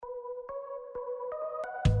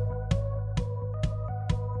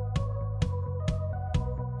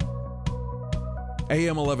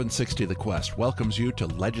AM 1160 The Quest welcomes you to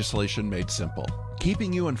Legislation Made Simple,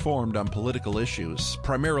 keeping you informed on political issues,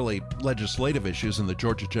 primarily legislative issues in the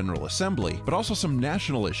Georgia General Assembly, but also some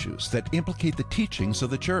national issues that implicate the teachings of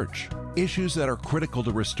the church. Issues that are critical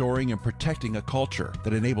to restoring and protecting a culture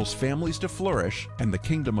that enables families to flourish and the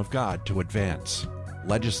kingdom of God to advance.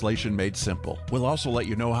 Legislation Made Simple will also let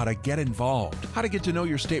you know how to get involved, how to get to know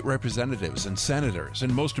your state representatives and senators,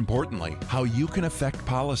 and most importantly, how you can affect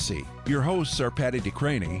policy. Your hosts are Patty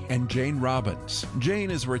DeCraney and Jane Robbins. Jane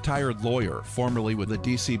is a retired lawyer, formerly with a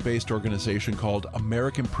D.C.-based organization called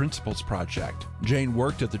American Principles Project. Jane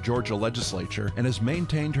worked at the Georgia legislature and has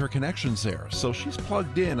maintained her connections there, so she's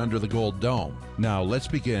plugged in under the Gold Dome. Now let's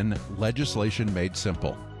begin Legislation Made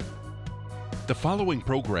Simple. The following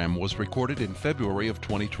program was recorded in February of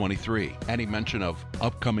 2023. Any mention of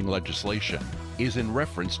upcoming legislation is in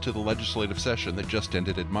reference to the legislative session that just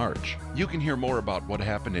ended in March. You can hear more about what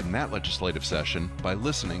happened in that legislative session by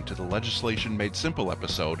listening to the Legislation Made Simple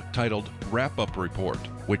episode titled Wrap-Up Report,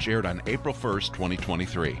 which aired on April 1st,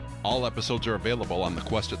 2023. All episodes are available on the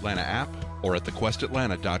Quest Atlanta app or at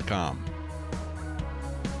thequestatlanta.com.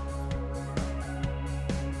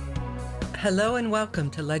 Hello and welcome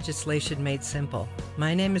to Legislation Made Simple.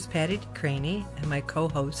 My name is Patty DeCraney and my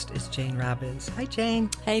co-host is Jane Robbins. Hi, Jane.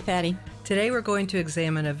 Hey, Patty. Today we're going to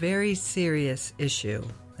examine a very serious issue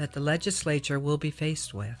that the legislature will be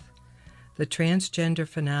faced with: the transgender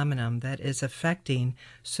phenomenon that is affecting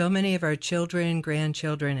so many of our children,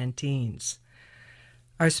 grandchildren, and teens.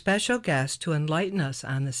 Our special guest to enlighten us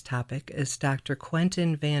on this topic is Dr.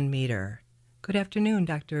 Quentin Van Meter. Good afternoon,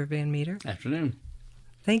 Dr. Van Meter. Afternoon.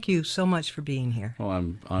 Thank you so much for being here. Well,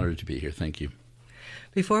 I'm honored to be here. Thank you.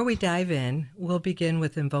 Before we dive in, we'll begin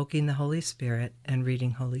with invoking the Holy Spirit and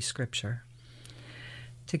reading Holy Scripture.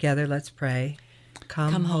 Together, let's pray.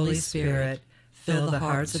 Come, Holy Spirit, fill the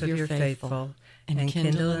hearts of your faithful, and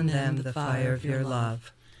kindle in them the fire of your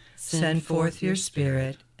love. Send forth your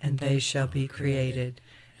Spirit, and they shall be created,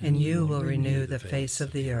 and you will renew the face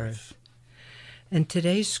of the earth. And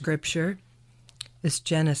today's Scripture is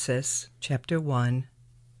Genesis chapter 1,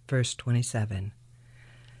 verse 27.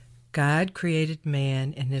 God created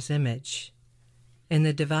man in his image. In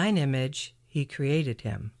the divine image, he created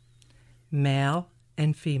him. Male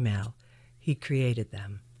and female, he created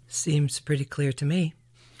them. Seems pretty clear to me.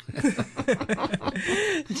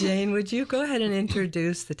 Jane, would you go ahead and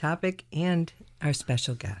introduce the topic and our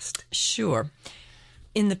special guest? Sure.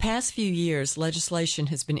 In the past few years, legislation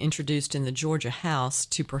has been introduced in the Georgia House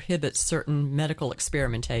to prohibit certain medical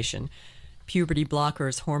experimentation, puberty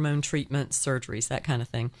blockers, hormone treatments, surgeries, that kind of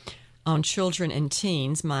thing, on children and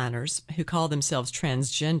teens, minors, who call themselves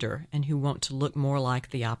transgender and who want to look more like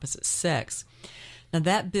the opposite sex. Now,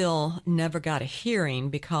 that bill never got a hearing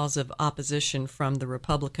because of opposition from the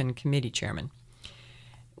Republican committee chairman.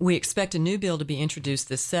 We expect a new bill to be introduced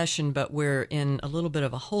this session, but we're in a little bit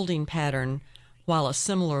of a holding pattern while a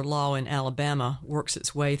similar law in Alabama works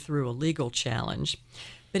its way through a legal challenge.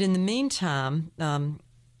 But in the meantime,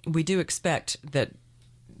 we do expect that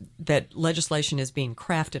legislation is being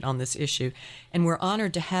crafted on this issue, and we're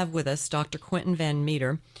honored to have with us Dr. Quentin Van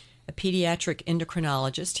Meter, a pediatric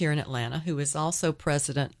endocrinologist here in Atlanta, who is also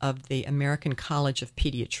president of the American College of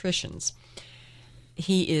Pediatricians.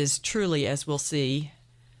 He is truly, as we'll see,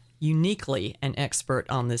 uniquely an expert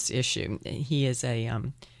on this issue. He is a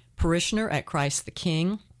parishioner at Christ the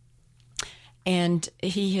King, and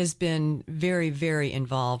he has been very, very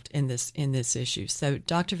involved in this issue. So,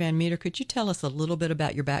 Dr. Van Meter, could you tell us a little bit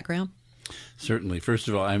about your background? Certainly. First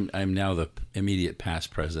of all, I'm now the immediate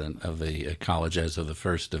past president of the college as of the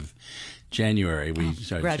 1st of January. We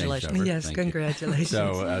started congratulations. Over. Yes, Thank congratulations. You.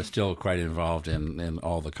 So still quite involved in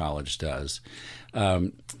all the college does.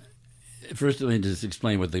 First, let me just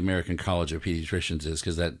explain what the American College of Pediatricians is,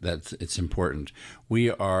 because it's important.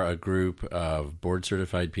 We are a group of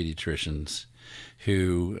board-certified pediatricians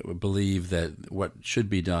who believe that what should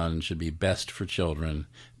be done should be best for children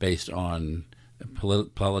based on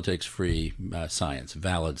politics-free science,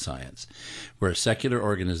 valid science. We're a secular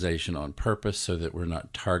organization on purpose so that we're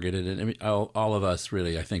not targeted. And I mean, all of us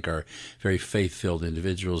really, I think, are very faith-filled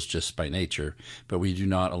individuals just by nature, but we do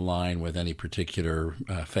not align with any particular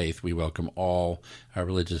faith. We welcome all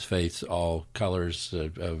religious faiths, all colors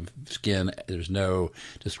of skin. There's no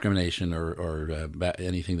discrimination or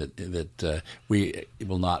anything that we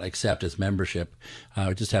will not accept as membership.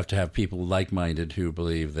 We just have to have people like-minded who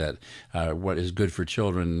believe that what is is good for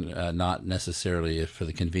children, not necessarily for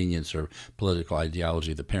the convenience or political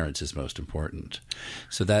ideology of the parents is most important.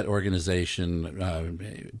 So that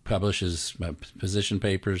organization publishes position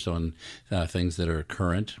papers on things that are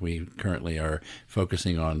current. We currently are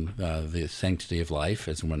focusing on the sanctity of life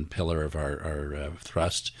as one pillar of our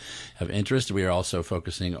thrust of interest. We are also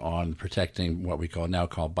focusing on protecting what we now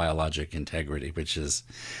call biologic integrity, which is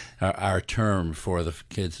our term for the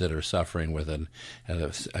kids that are suffering with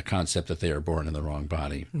a concept that they are born in the wrong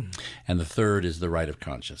body. And the third is the right of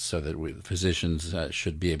conscience, so that physicians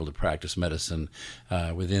should be able to practice medicine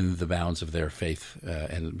within the bounds of their faith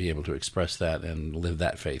and be able to express that and live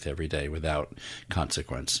that faith every day without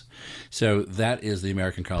consequence. So that is the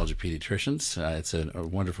American College of Pediatricians. It's a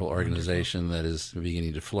wonderful organization that is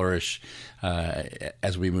beginning to flourish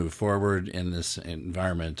as we move forward in this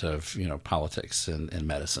environment of politics and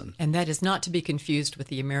medicine. And that is not to be confused with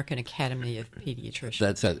the American Academy of Pediatricians.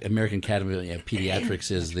 That's it. American Academy of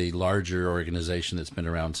Pediatrics is the larger organization that's been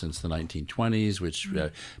around since the 1920s, which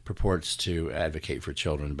purports to advocate for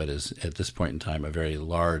children, but is at this point in time a very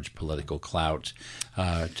large political clout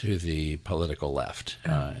to the political left.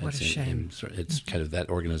 What a shame. It's kind of, that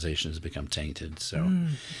organization has become tainted. So,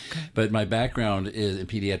 But my background is in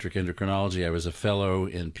pediatric endocrinology. I was a fellow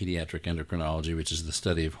in pediatric endocrinology, which is the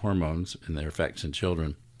study of hormones and their effects in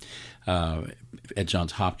children, at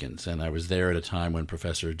Johns Hopkins. And I was there at a time when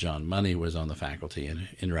Professor John Money was on the faculty and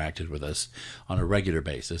interacted with us on a regular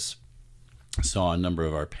basis. Saw a number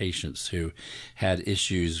of our patients who had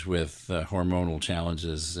issues with hormonal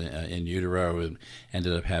challenges in utero and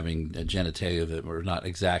ended up having genitalia that were not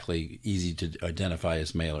exactly easy to identify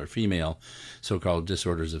as male or female, so-called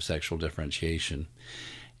disorders of sexual differentiation.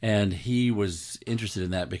 And he was interested in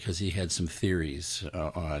that because he had some theories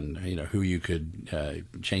on, who you could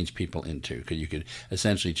change people into. You could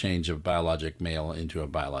essentially change a biologic male into a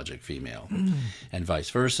biologic female, and vice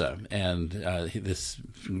versa. And this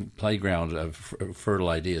playground of fertile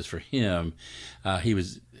ideas for him, he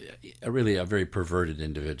was really a very perverted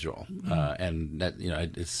individual, and that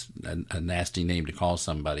it's a nasty name to call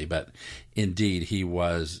somebody, but indeed he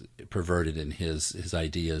was perverted in his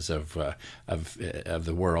ideas of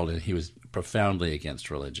the world, and he was profoundly against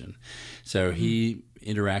religion. So he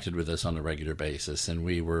interacted with us on a regular basis, and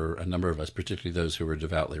we were, a number of us, particularly those who were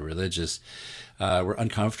devoutly religious, were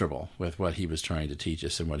uncomfortable with what he was trying to teach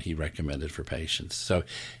us and what he recommended for patients. So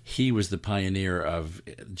he was the pioneer of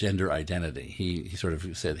gender identity. He sort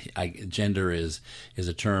of said gender is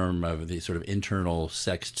a term of the sort of internal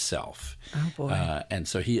sexed self. Oh, boy. And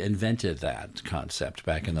so he invented that concept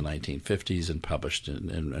back in the 1950s and published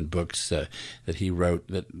in books that he wrote,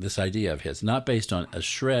 that this idea of his, not based on a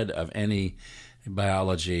shred of any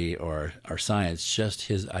biology or science, just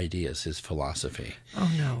his ideas, his philosophy.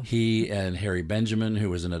 Oh, no. He and Harry Benjamin, who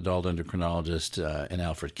was an adult endocrinologist, and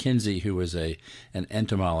Alfred Kinsey, who was an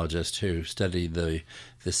entomologist who studied the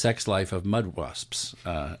sex life of mud wasps.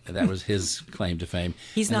 That was his claim to fame.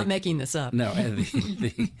 He's not making this up. No, and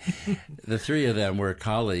the three of them were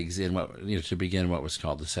colleagues in to begin what was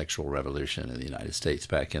called the sexual revolution in the United States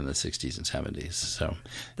back in the 60s and 70s. So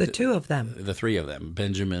the two of them, the three of them,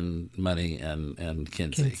 Benjamin, Money, and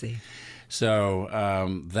Kinsey.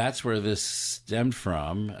 So that's where this stemmed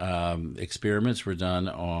from. Experiments were done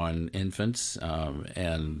on infants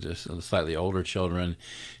and slightly older children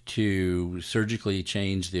to surgically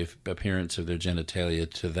change the appearance of their genitalia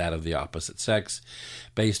to that of the opposite sex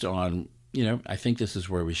based on, I think this is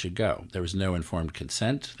where we should go. There was no informed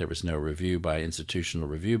consent. There was no review by institutional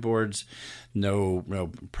review boards,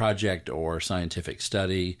 no project or scientific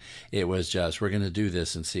study. It was just, we're going to do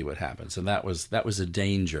this and see what happens. And that was a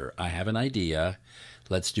danger. I have an idea.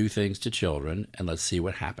 Let's do things to children and let's see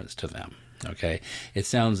what happens to them. Okay, it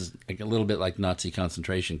sounds like a little bit like Nazi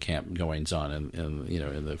concentration camp goings on in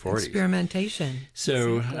the 40s. Experimentation.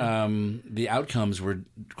 So the outcomes were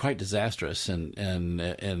quite disastrous,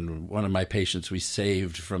 and one of my patients we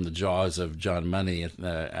saved from the jaws of John Money. It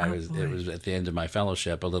was at the end of my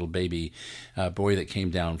fellowship, a little baby boy that came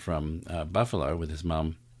down from Buffalo with his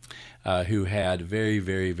mom. Who had very,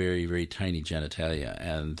 very, very, very tiny genitalia,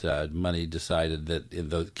 and Money decided that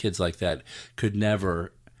the kids like that could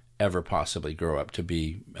never ever possibly grow up to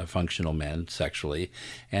be functional men sexually,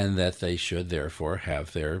 and that they should therefore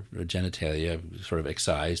have their genitalia sort of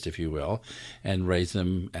excised, if you will, and raise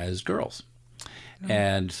them as girls.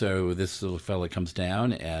 And so this little fella comes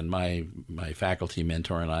down, and my faculty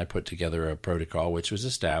mentor and I put together a protocol which was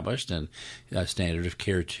established and a standard of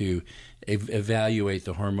care to evaluate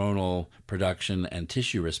the hormonal production and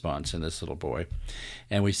tissue response in this little boy.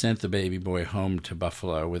 And we sent the baby boy home to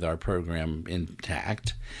Buffalo with our program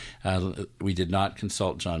intact. We did not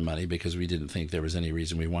consult John Money because we didn't think there was any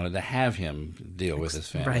reason we wanted to have him deal with his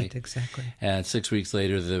family. Right, exactly. And 6 weeks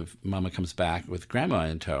later, the mama comes back with grandma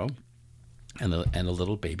in tow and a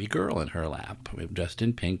little baby girl in her lap, dressed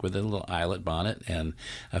in pink with a little eyelet bonnet and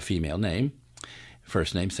a female name.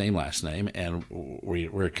 First name, same last name, and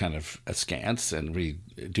we're kind of askance, and we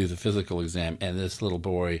do the physical exam, and this little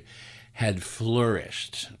boy had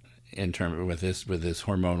flourished in terms with this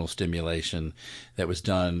hormonal stimulation that was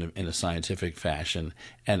done in a scientific fashion,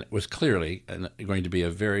 and was clearly going to be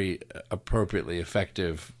a very appropriately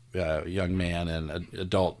effective young man and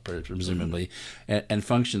adult, presumably, and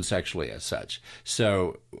function sexually as such.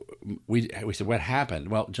 So we said, what happened?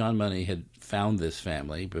 Well, John Money had found this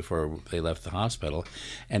family before they left the hospital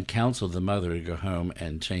and counseled the mother to go home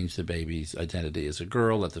and change the baby's identity as a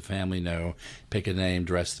girl, let the family know, pick a name,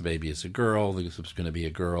 dress the baby as a girl. This was going to be a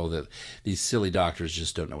girl that these silly doctors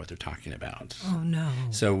just don't know what they're talking about. Oh, no.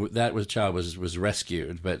 So child was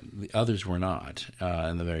rescued, but the others were not.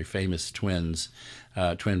 And the very famous twin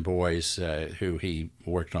boys who he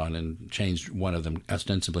worked on and changed one of them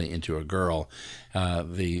ostensibly into a girl.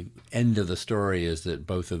 The end of the story is that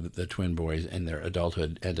both of the twin boys in their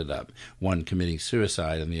adulthood ended up, one committing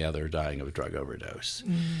suicide and the other dying of a drug overdose.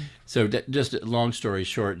 So just long story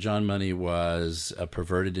short, John Money was a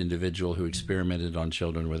perverted individual who experimented on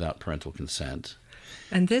children without parental consent.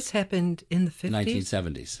 And this happened in the 50s?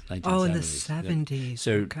 1970s. Oh, in the 70s.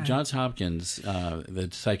 So okay. Johns Hopkins, the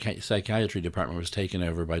psychiatry department was taken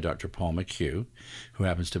over by Dr. Paul McHugh, who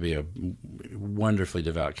happens to be a wonderfully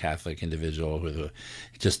devout Catholic individual with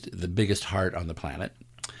just the biggest heart on the planet.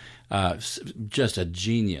 Just a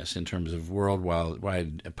genius in terms of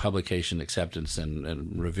worldwide publication acceptance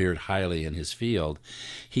and revered highly in his field.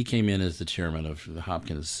 He came in as the chairman of the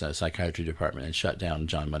Hopkins psychiatry department and shut down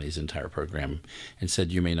John Money's entire program and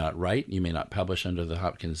said, you may not write, you may not publish under the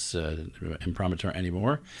Hopkins imprimatur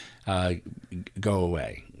anymore, go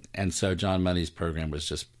away. And so John Money's program was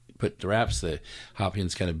just put to wraps. The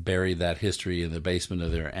Hopkins kind of buried that history in the basement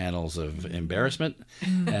of their annals of embarrassment,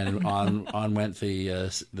 and on went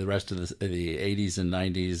the rest of the 80s and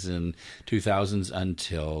 90s and 2000s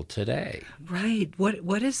until today. Right.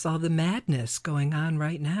 What is all the madness going on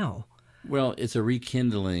right now? Well, it's a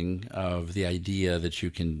rekindling of the idea that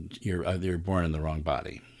you're born in the wrong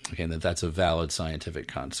body. Okay, and that's a valid scientific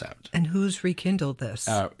concept. And who's rekindled this?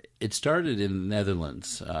 It started in the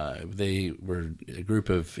Netherlands. They were a group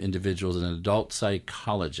of individuals, an adult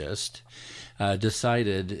psychologist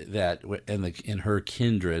decided that in her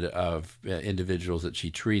kindred of individuals that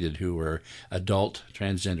she treated who were adult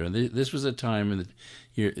transgender, and this was a time in the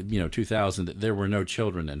year 2000 that there were no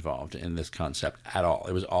children involved in this concept at all.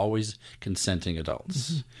 It was always consenting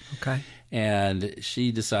adults. Mm-hmm. Okay. And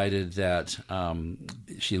she decided that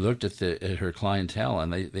she looked at her clientele,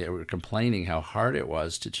 and they were complaining how hard it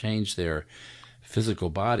was to change their physical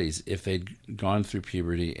bodies if they'd gone through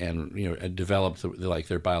puberty and developed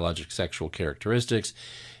their biologic sexual characteristics,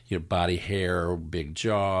 body hair, big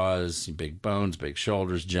jaws, big bones, big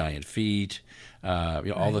shoulders, giant feet,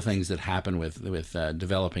 all the things that happen with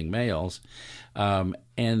developing males,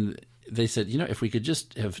 and they said, if we could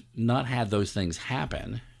just have not had those things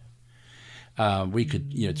happen. We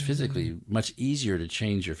could, it's physically much easier to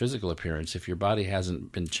change your physical appearance if your body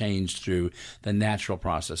hasn't been changed through the natural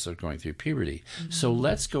process of going through puberty. Mm-hmm. So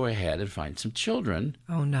let's go ahead and find some children.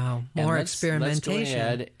 Oh, no. More experimentation. Let's go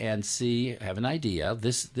ahead and have an idea.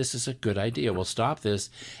 This is a good idea. We'll stop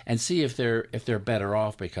this and see if they're better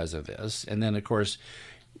off because of this. And then, of course,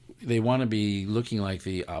 they want to be looking like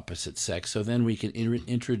the opposite sex, so then we can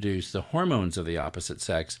introduce the hormones of the opposite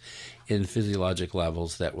sex in physiologic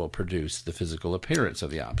levels that will produce the physical appearance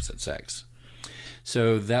of the opposite sex.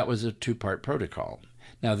 So that was a two-part protocol.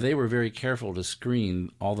 Now, they were very careful to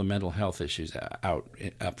screen all the mental health issues out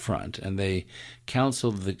up front, and they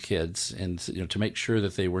counseled the kids and to make sure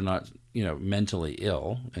that they were not mentally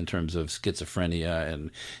ill in terms of schizophrenia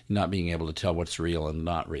and not being able to tell what's real and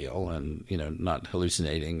not real, and not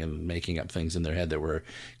hallucinating and making up things in their head that were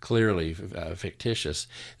clearly fictitious.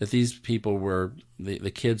 That these people were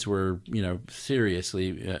the kids were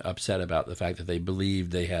seriously upset about the fact that they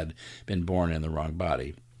believed they had been born in the wrong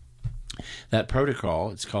body. That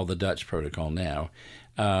protocol, it's called the Dutch protocol now,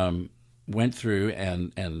 went through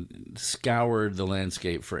and scoured the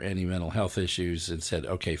landscape for any mental health issues and said,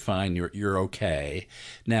 okay, fine, you're okay.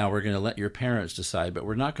 Now we're going to let your parents decide, but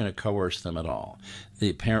we're not going to coerce them at all.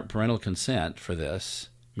 The parental consent for this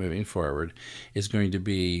moving forward is going to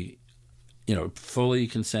be, fully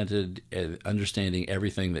consented, understanding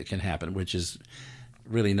everything that can happen, which is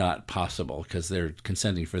really not possible because they're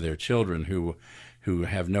consenting for their children who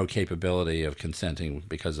have no capability of consenting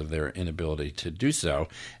because of their inability to do so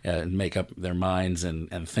and make up their minds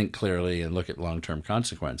and think clearly and look at long-term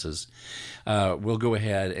consequences. We'll go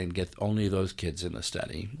ahead and get only those kids in the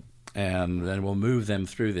study. And then we'll move them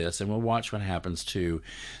through this, and we'll watch what happens to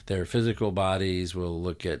their physical bodies. We'll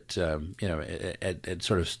look at, at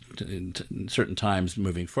sort of certain times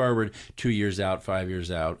moving forward, 2 years out, 5 years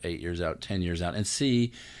out, 8 years out, 10 years out, and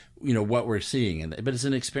see, what we're seeing. But it's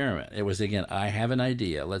an experiment. It was, again, I have an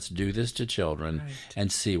idea. Let's do this to children and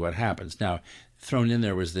see what happens. Now, thrown in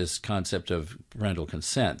there was this concept of parental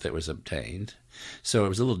consent that was obtained. So it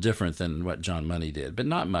was a little different than what John Money did, but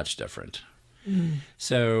not much different.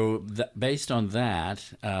 So based on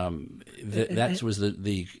that, that was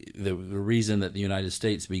the reason that the United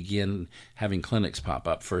States began having clinics pop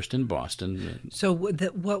up, first in Boston. So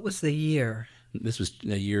what was the year? This was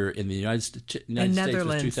a year in the United States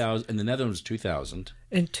was 2000. In the Netherlands, 2000.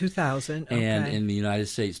 In 2000, okay. And in the United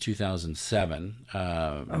States, 2007,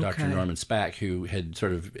 Dr. Norman Spack, who had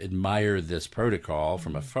sort of admired this protocol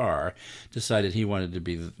from afar, decided he wanted to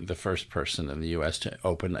be the first person in the U.S. to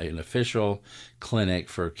open an official clinic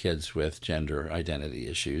for kids with gender identity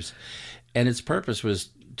issues. And its purpose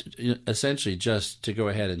was essentially just to go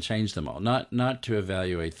ahead and change them all, not to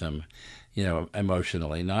evaluate them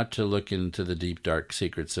emotionally, not to look into the deep, dark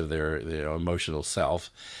secrets of their emotional self,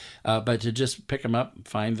 but to just pick them up,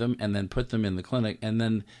 find them, and then put them in the clinic, and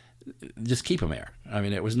then just keep them there. I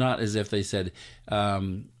mean, it was not as if they said,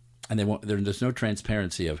 and there's no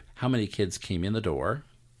transparency of how many kids came in the door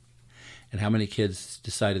and how many kids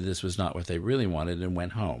decided this was not what they really wanted and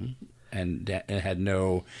went home. And had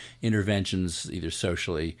no interventions, either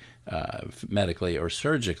socially, medically, or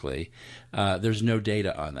surgically. There's no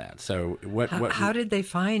data on that. So how did they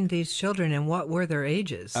find these children, and what were their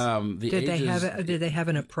ages? Did they have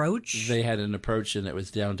an approach? They had an approach, and it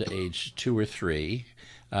was down to age 2 or 3.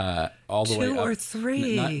 All the way up. 2 or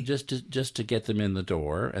 3, not just to get them in the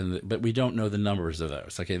door, but we don't know the numbers of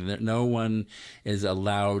those. Okay, no one is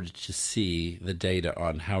allowed to see the data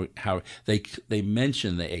on how they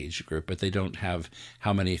mention the age group, but they don't have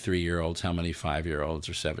how many 3-year-olds, how many 5-year-olds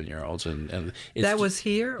or 7-year-olds, and that was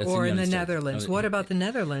here or in the Netherlands. What about the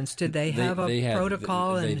Netherlands? Did they have a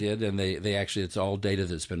protocol? They did, and they actually, it's all data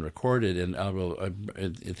that's been recorded. And I will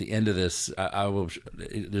at the end of this, I will.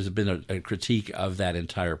 There's been a critique of that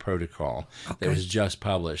entire protocol that was just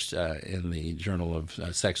published in the Journal of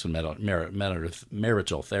Sex and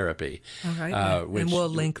Marital Therapy. All right, and we'll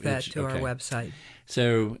link that to our website.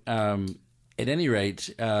 So, at any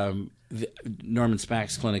rate, Norman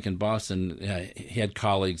Spack's clinic in Boston, he had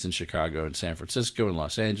colleagues in Chicago and San Francisco and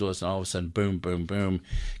Los Angeles, and all of a sudden, boom, boom, boom,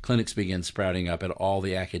 clinics began sprouting up at all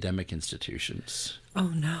the academic institutions.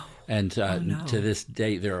 Oh, no. And to this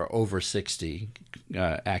date, there are over 60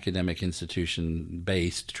 academic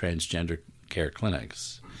institution-based transgender care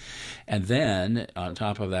clinics. And then, on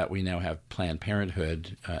top of that, we now have Planned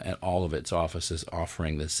Parenthood and all of its offices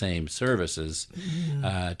offering the same services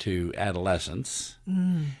to adolescents.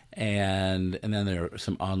 And then there are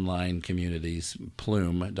some online communities.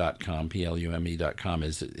 Plume.com, Plume.com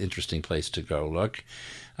is an interesting place to go look.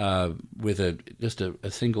 With just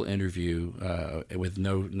a single interview with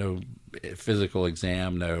no physical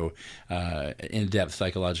exam, no in-depth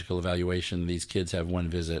psychological evaluation. These kids have one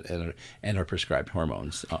visit and are prescribed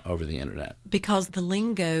hormones over the internet. Because the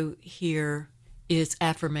lingo here is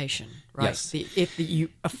affirmation, right? Yes. If you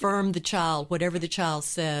affirm the child, whatever the child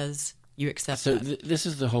says, you accept so that. This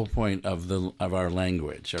is the whole point of our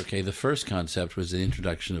language. Okay, the first concept was the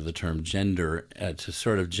introduction of the term gender to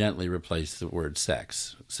sort of gently replace the word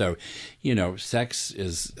sex. So, sex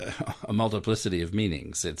is a multiplicity of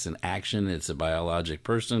meanings. It's an action. It's a biologic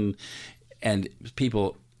person, and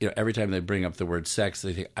people. Every time they bring up the word sex,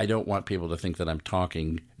 they think, I don't want people to think that I'm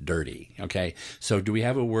talking dirty. Okay, so do we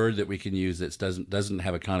have a word that we can use that doesn't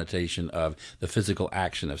have a connotation of the physical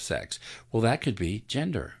action of sex? Well, that could be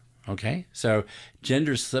gender. Okay, so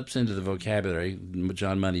gender slips into the vocabulary.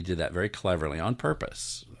 John Money did that very cleverly on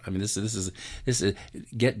purpose. I mean, this is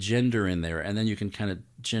get gender in there, and then you can kind of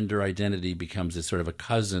gender identity becomes this sort of a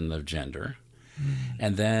cousin of gender.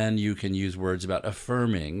 And then you can use words about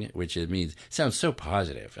affirming, which it means sounds so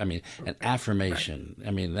positive. I mean, an affirmation. Right.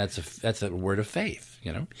 I mean, that's a word of faith,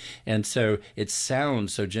 you know. And so it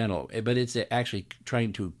sounds so gentle, but it's actually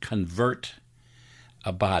trying to convert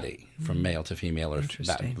a body from male to female or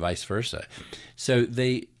vice versa. So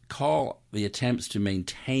they call the attempts to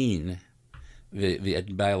maintain the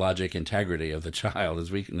biologic integrity of the child, as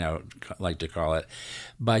we now like to call it,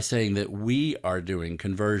 by saying that we are doing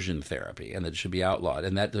conversion therapy and that it should be outlawed.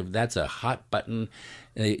 And that's a hot button.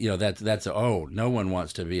 That's no one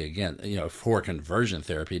wants to be for conversion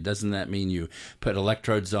therapy. Doesn't that mean you put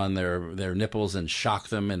electrodes on their nipples and shock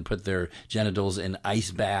them and put their genitals in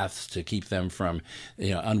ice baths to keep them from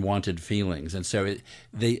unwanted feelings? And so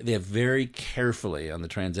they have very carefully on the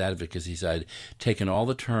trans advocacy side taken all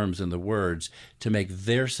the terms and the words to make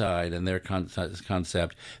their side and their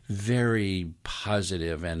concept very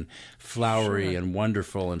positive and flowery and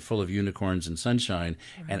wonderful and full of unicorns and sunshine,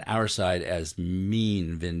 and our side as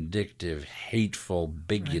mean, vindictive, hateful,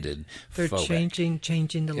 bigoted, They're phobic.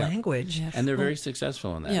 changing the language. Yes. And they're very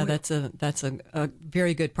successful in that. Yeah, that's a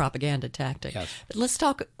very good propaganda tactic. Yes. But let's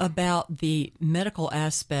talk about the medical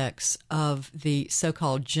aspects of the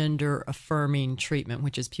so-called gender-affirming treatment,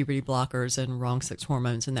 which is puberty blockers and wrong sex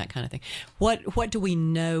hormones and that kind of thing. What do we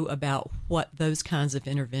know about what those kinds of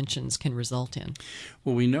interventions can result in?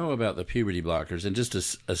 Well, we know about the puberty blockers, and just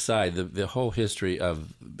aside, the whole history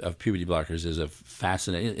of puberty blockers is a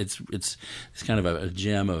fascinating. It's kind of a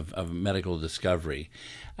gem of medical discovery.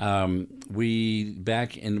 When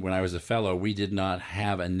I was a fellow, we did not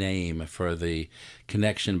have a name for the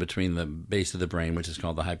connection between the base of the brain, which is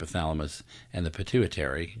called the hypothalamus, and the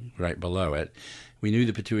pituitary, right below it. We knew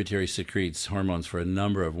the pituitary secretes hormones for a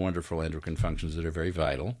number of wonderful endocrine functions that are very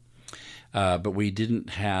vital. But we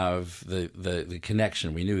didn't have the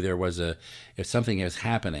connection. We knew there was if something was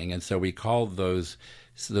happening, and so we called those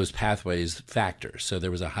pathways factors. So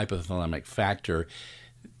there was a hypothalamic factor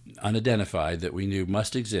unidentified that we knew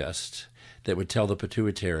must exist that would tell the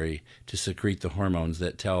pituitary to secrete the hormones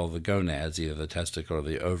that tell the gonads, either the testicle or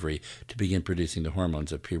the ovary, to begin producing the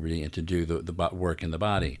hormones of puberty and to do the work in the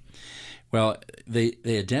body. Well, they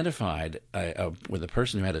identified with a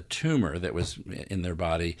person who had a tumor that was in their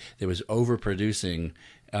body that was overproducing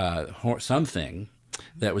something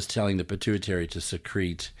that was telling the pituitary to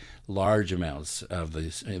secrete large amounts of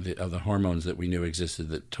the hormones that we knew existed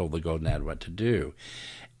that told the gonad what to do.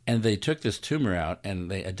 And they took this tumor out and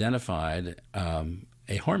they identified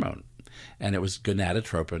a hormone, and it was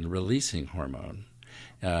gonadotropin-releasing hormone.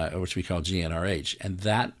 Which we call GnRH, and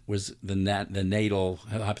that was the natal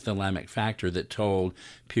hypothalamic factor that told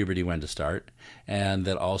puberty when to start, and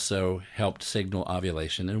that also helped signal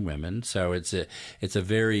ovulation in women. So it's a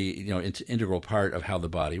very integral part of how the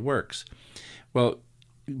body works. Well,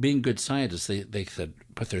 being good scientists, they said,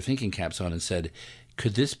 put their thinking caps on and said,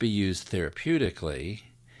 could this be used therapeutically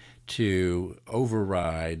to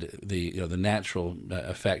override the natural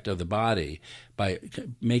effect of the body by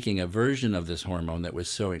making a version of this hormone that was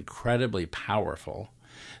so incredibly powerful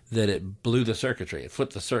that it blew the circuitry, it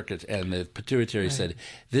flipped the circuit, and the pituitary said,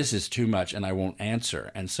 this is too much and I won't answer.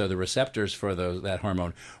 And so the receptors for that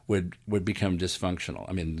hormone would become dysfunctional,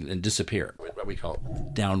 and disappear, what we call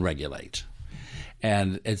downregulate.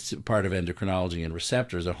 And it's part of endocrinology and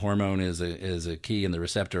receptors. A hormone is a key and the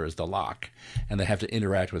receptor is the lock, and they have to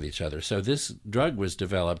interact with each other. So this drug was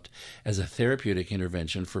developed as a therapeutic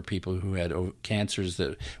intervention for people who had cancers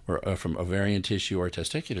that were from ovarian tissue or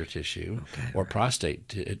testicular tissue or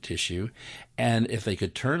prostate tissue. And if they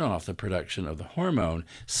could turn off the production of the hormone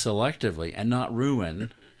selectively and not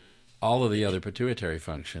ruin all of the other pituitary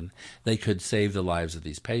function, they could save the lives of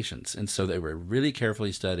these patients. And so they were really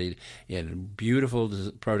carefully studied in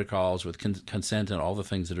beautiful protocols with consent and all the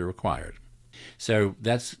things that are required. So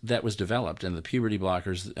that was developed, and the puberty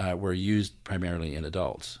blockers were used primarily in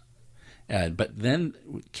adults. But then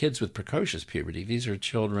kids with precocious puberty, these are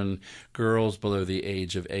children, girls below the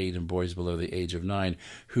age of 8 and boys below the age of 9,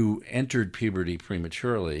 who entered puberty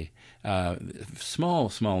prematurely, small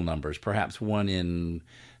numbers, perhaps 1 in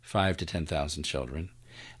 5 to 10,000 children,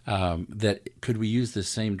 that could we use this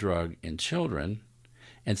same drug in children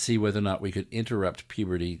and see whether or not we could interrupt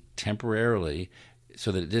puberty temporarily so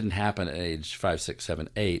that it didn't happen at age 5, 6, 7,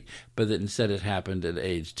 8, but that instead it happened at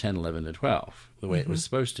age 10, 11, and 12, the way it was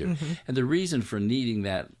supposed to. And the reason for needing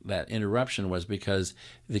that interruption was because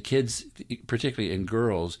the kids, particularly in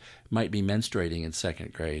girls, might be menstruating in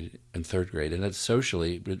 2nd grade and 3rd grade, and that's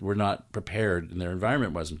socially, we're not prepared, and their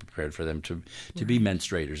environment wasn't prepared for them to be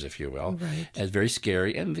menstruators, if you will. Right. It's very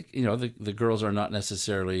scary, and the girls are not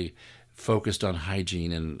necessarily focused on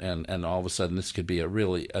hygiene, and all of a sudden this could be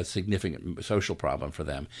a significant social problem for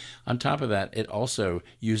them. On top of that, it also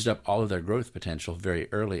used up all of their growth potential very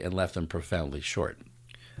early and left them profoundly short.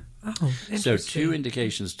 Oh, so 2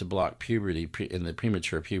 indications to block puberty in the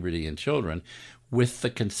premature puberty in children with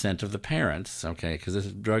the consent of the parents, okay, because this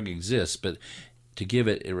drug exists, but to give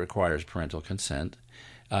it requires parental consent.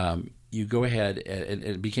 You go ahead, and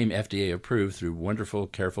it became FDA approved through wonderful,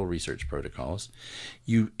 careful research protocols.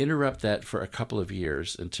 You interrupt that for a couple of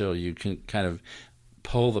years until you can kind of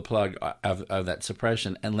pull the plug of that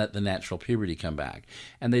suppression and let the natural puberty come back.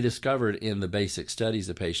 And they discovered in the basic studies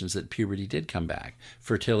of patients that puberty did come back.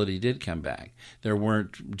 Fertility did come back. There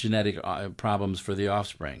weren't genetic problems for the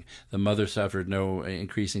offspring. The mother suffered no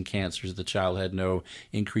increase in cancers. The child had no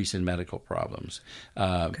increase in medical problems.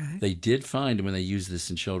 They did find when they used this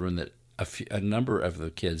in children that a number of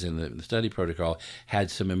the kids in the study protocol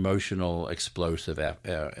had some emotional, explosive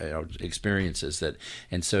experiences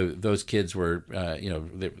and so those kids were,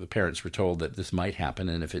 the parents were told that this might happen,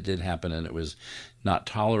 and if it did happen and it was not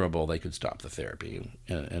tolerable, they could stop the therapy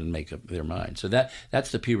and make up their mind. So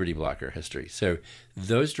that's the puberty blocker history. So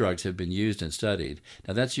those drugs have been used and studied.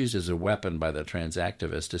 Now that's used as a weapon by the trans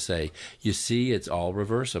activists to say, you see, it's all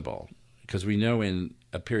reversible. Because we know in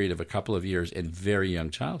a period of a couple of years in very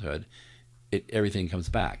young childhood, everything comes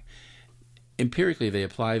back. Empirically, they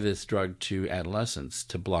apply this drug to adolescents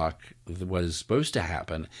to block what is supposed to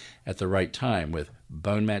happen at the right time with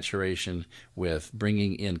bone maturation, with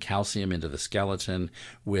bringing in calcium into the skeleton,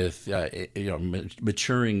 with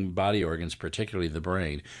maturing body organs, particularly the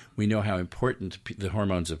brain. We know how important the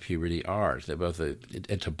hormones of puberty are.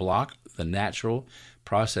 And to block the natural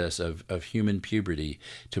process of human puberty,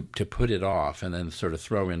 to put it off and then sort of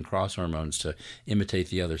throw in cross hormones to imitate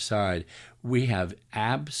the other side, we have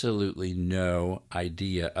absolutely no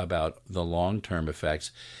idea about the long-term effects.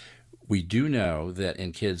 We do know that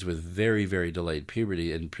in kids with very, very delayed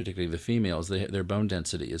puberty, and particularly the females, their bone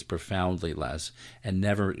density is profoundly less and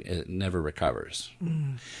never recovers.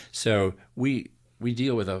 So we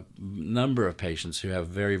deal with a number of patients who have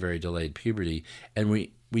very, very delayed puberty, and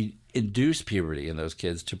we induce puberty in those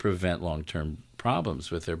kids to prevent long-term problems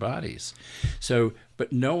with their bodies. So,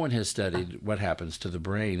 but no one has studied what happens to the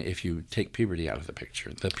brain if you take puberty out of the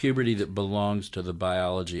picture. The puberty that belongs to the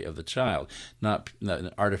biology of the child, not an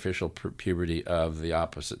artificial puberty of the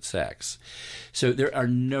opposite sex. So there are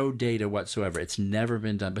no data whatsoever. It's never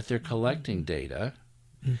been done, but they're collecting data.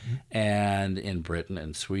 And in Britain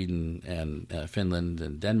and Sweden and Finland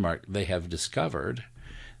and Denmark, they have discovered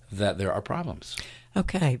that there are problems.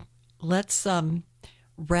 Okay, let's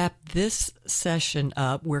wrap this session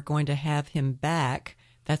up. We're going to have him back.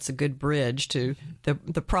 That's a good bridge to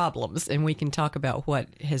the problems, and we can talk about what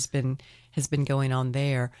has been going on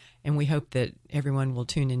there. And we hope that everyone will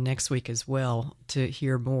tune in next week as well to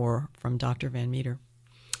hear more from Dr. Van Meter.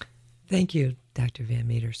 Thank you, Dr. Van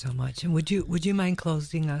Meter, so much. And would you mind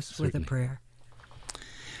closing us Certainly. with a prayer?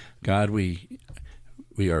 God, we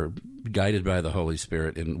are guided by the Holy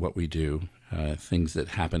Spirit in what we do. Things that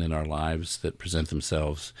happen in our lives that present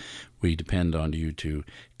themselves, we depend on you to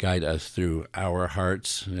guide us through our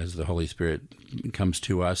hearts as the Holy Spirit comes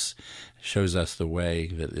to us, shows us the way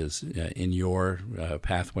that is in your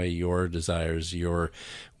pathway, your desires, your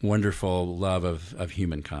wonderful love of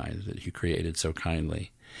humankind that you created so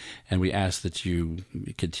kindly. And we ask that you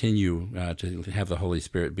continue to have the Holy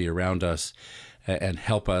Spirit be around us and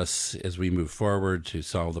help us as we move forward to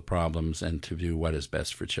solve the problems and to do what is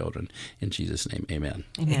best for children. In Jesus' name, amen.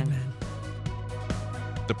 Amen.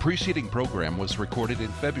 The preceding program was recorded in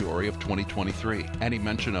February of 2023. Any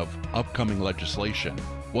mention of upcoming legislation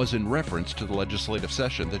was in reference to the legislative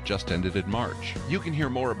session that just ended in March. You can hear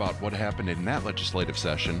more about what happened in that legislative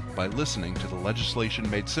session by listening to the Legislation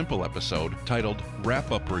Made Simple episode titled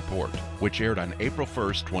Wrap-Up Report, which aired on April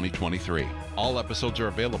 1st, 2023. All episodes are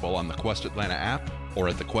available on the Quest Atlanta app or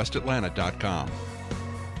at thequestatlanta.com.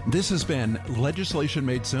 This has been Legislation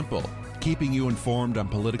Made Simple, keeping you informed on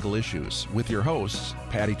political issues with your hosts,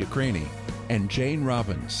 Patty DeCraney and Jane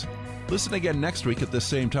Robbins. Listen again next week at this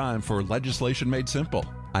same time for Legislation Made Simple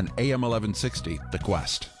on AM 1160, The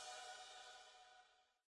Quest.